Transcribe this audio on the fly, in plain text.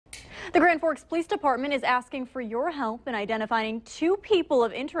The Grand Forks Police Department is asking for your help in identifying two people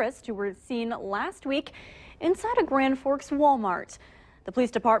of interest who were seen last week inside a Grand Forks Walmart. The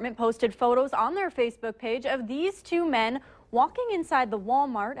police department posted photos on their Facebook page of these two men walking inside the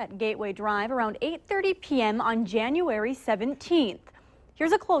Walmart at Gateway Drive around 8:30 p.m. on January 17th.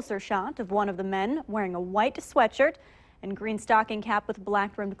 Here's a closer shot of one of the men wearing a white sweatshirt and green stocking cap with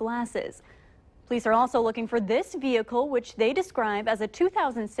black rimmed glasses. Police are also looking for this vehicle, which they describe as a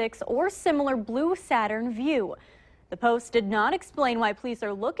 2006 or similar blue Saturn Vue. The post did not explain why police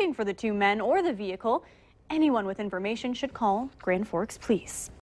are looking for the two men or the vehicle. Anyone with information should call Grand Forks Police.